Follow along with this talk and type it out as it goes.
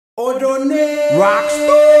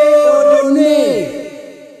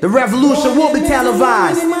The revolution will be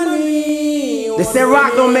televised. They said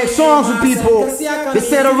rock don't make songs with people. They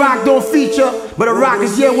said a rock don't feature, but a rock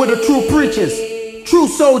is here with the true preachers, true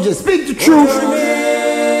soldiers. Speak the truth,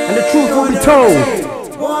 and the truth will be told.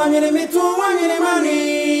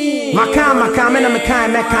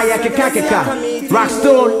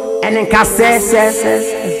 Rockstone, and then says.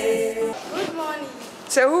 Good morning.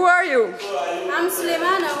 So who are you? I'm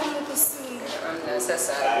Suleiman I'm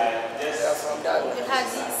from Darul.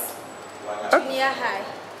 Hardis, junior high.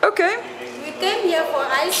 Okay. We came here for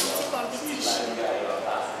ICT competition.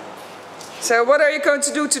 So what are you going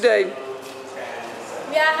to do today?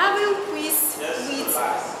 We are having quiz with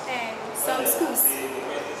some schools.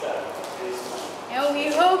 And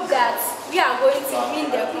we hope that we are going to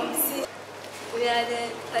win the competition. We are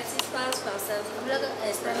the participants from Savelugu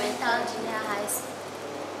Experimental Junior High School.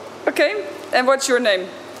 Okay. And what's your name?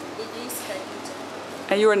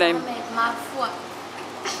 And your name?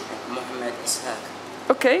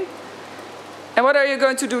 Okay. And what are you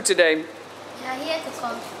going to do today? We are here to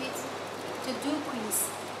compete, to do quiz.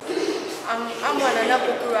 I'm Wanana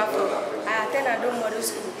Pukurafo. I attend Adom Model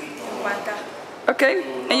School in Nkwanta. Okay.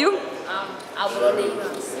 And you?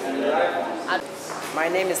 My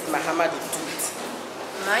name is Muhammad.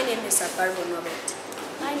 My name is Garu.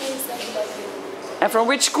 My name is Savelugu. And from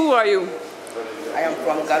which school are you? I am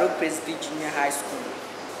from Garu Presby Junior High School.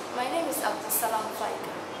 My name is Abdulsalam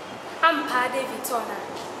Faika. I'm Pade Vitona.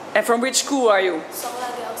 And from which school are you?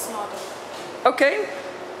 Sawla Girls Model. Okay.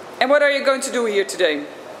 And what are you going to do here today?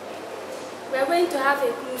 We're going to have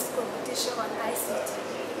a quiz competition on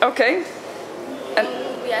ICT. Okay. And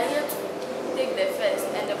we are here to take the first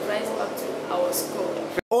and the prize back to our school.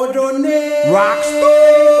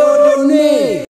 Rockstone.